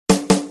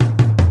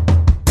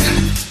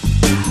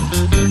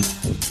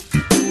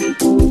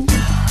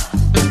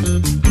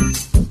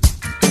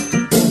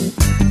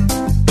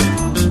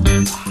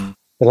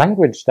the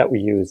language that we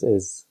use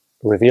is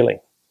revealing.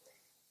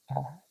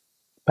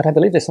 But I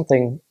believe there's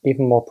something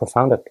even more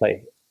profound at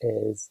play.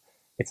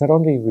 It's not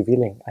only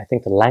revealing, I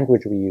think the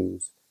language we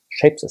use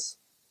shapes us.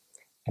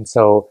 And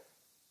so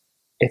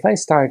if I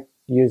start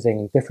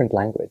using different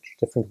language,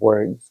 different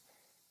words,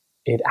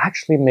 it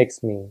actually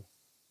makes me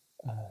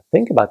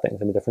think about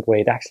things in a different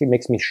way. It actually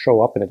makes me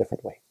show up in a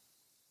different way.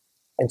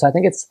 And so I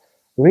think it's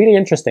really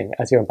interesting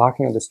as you're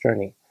embarking on this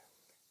journey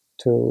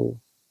to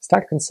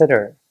start to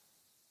consider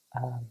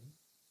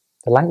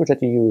the language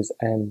that you use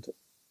and,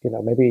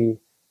 maybe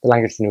the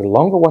language you no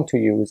longer want to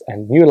use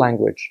and new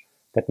language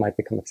that might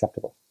become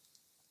acceptable.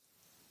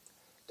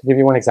 To give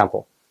you one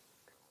example,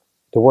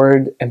 the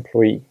word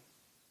employee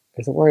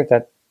is a word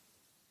that,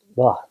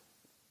 well,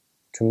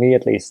 to me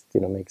at least,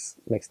 makes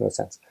no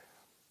sense.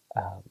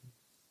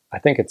 I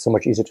think it's so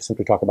much easier to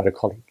simply talk about a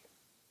colleague,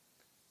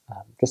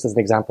 just as an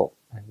example.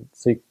 And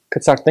so you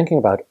could start thinking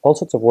about all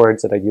sorts of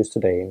words that I use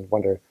today and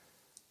wonder,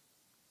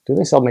 do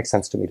they still make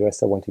sense to me? Do I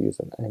still want to use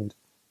them? And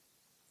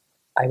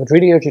I would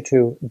really urge you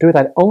to do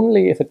that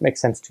only if it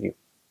makes sense to you,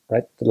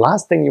 right? The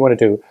last thing you want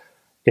to do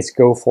is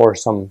go for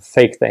some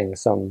fake thing,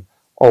 some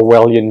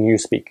Orwellian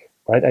newspeak,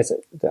 right? I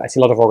see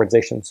a lot of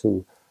organizations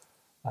who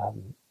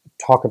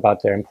talk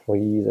about their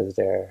employees as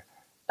their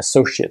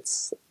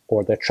associates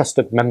or their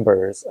trusted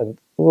members, and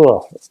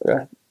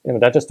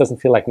that just doesn't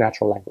feel like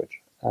natural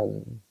language.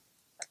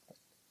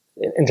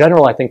 In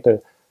general, I think the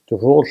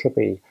rule should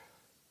be,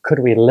 could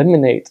we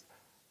eliminate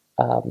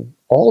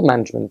all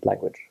management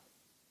language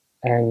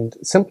and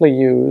simply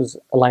use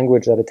a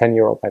language that a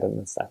 10-year-old might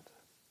understand,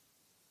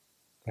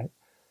 right?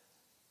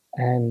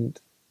 And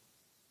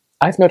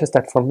I've noticed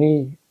that for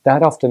me,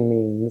 that often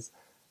means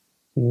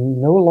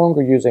no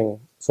longer using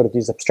sort of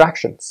these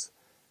abstractions,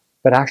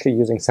 but actually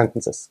using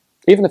sentences,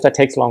 even if that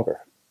takes longer,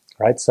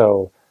 right?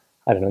 So,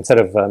 I don't know, instead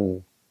of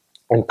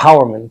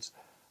empowerment,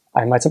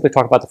 I might simply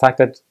talk about the fact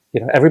that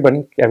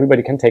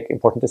everybody can take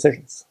important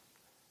decisions.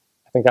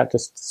 I think that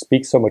just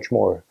speaks so much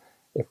more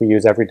if we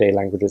use everyday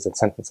languages and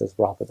sentences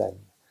rather than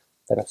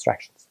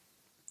abstractions.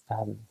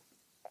 And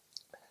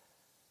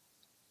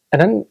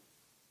then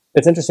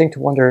it's interesting to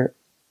wonder,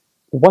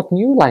 what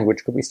new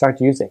language could we start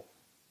using?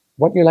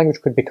 What new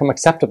language could become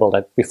acceptable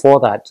that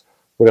before that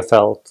would have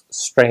felt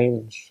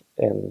strange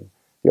in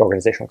the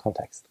organizational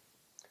context?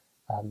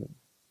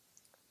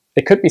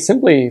 It could be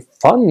simply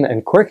fun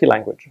and quirky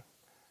language.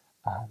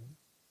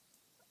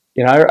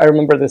 I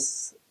remember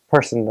this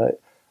person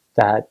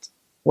that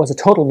was a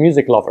total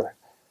music lover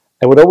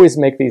and would always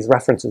make these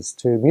references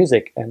to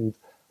music. And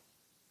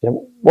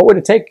what would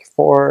it take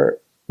for,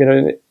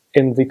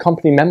 in the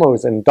company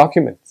memos and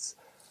documents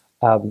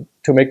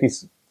to make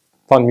these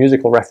fun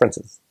musical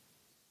references,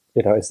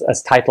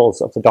 as titles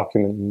of the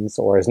documents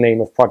or as name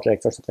of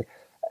projects or something.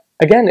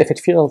 Again, if it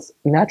feels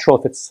natural,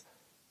 if it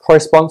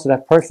corresponds to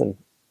that person,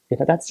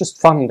 that's just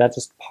fun. That's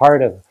just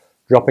part of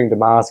dropping the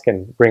mask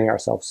and bringing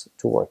ourselves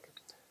to work.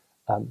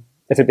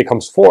 If it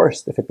becomes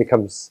forced, if it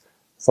becomes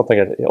something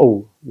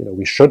that,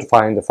 we should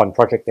find a fun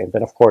project name,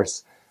 then of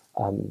course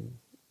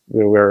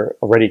we're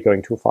already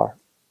going too far.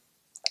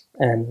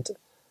 And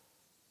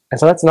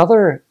so that's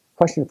another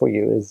question for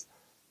you is,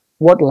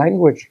 what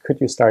language could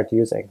you start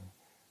using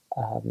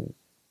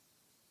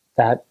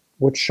that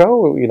would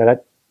show,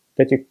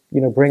 that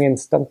you bring in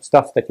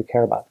stuff that you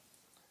care about?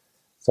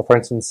 So for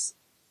instance,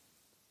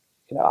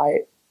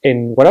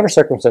 in whatever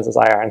circumstances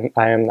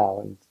I am now,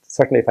 and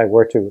certainly if I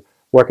were to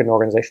work in an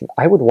organization,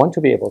 I would want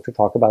to be able to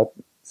talk about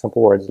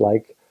simple words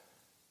like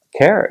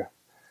care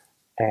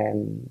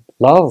and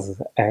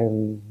love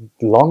and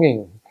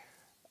longing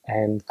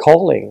and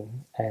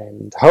calling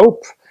and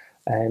hope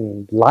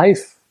and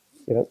life.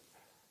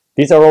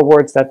 These are all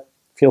words that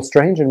feel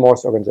strange in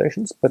most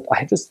organizations, but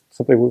I just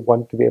simply would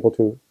want to be able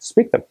to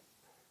speak them.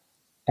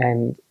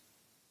 And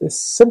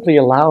simply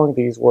allowing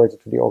these words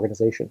to the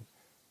organization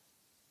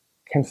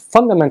can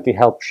fundamentally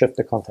help shift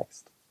the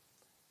context.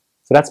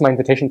 So that's my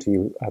invitation to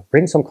you.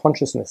 Bring some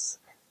consciousness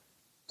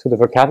to the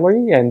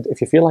vocabulary, and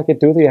if you feel like it,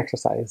 do the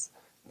exercise.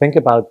 Think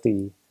about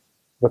the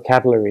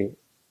vocabulary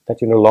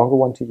that you no longer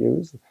want to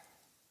use,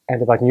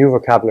 and about new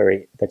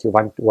vocabulary that you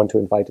want to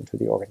invite into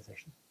the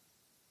organization.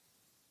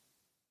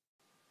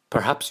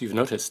 Perhaps you've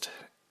noticed,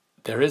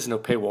 there is no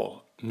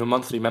paywall, no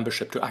monthly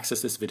membership to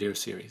access this video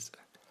series.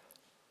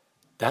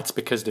 That's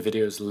because the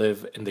videos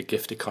live in the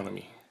gift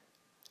economy.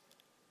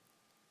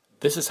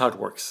 This is how it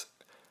works.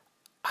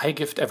 I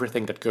gift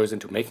everything that goes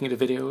into making the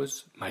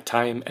videos, my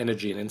time,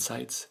 energy, and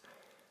insights,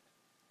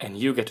 and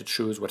you get to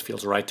choose what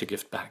feels right to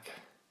gift back.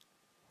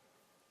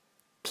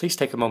 Please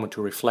take a moment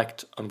to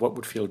reflect on what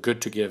would feel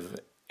good to give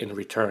in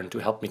return to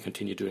help me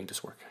continue doing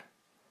this work.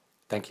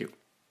 Thank you.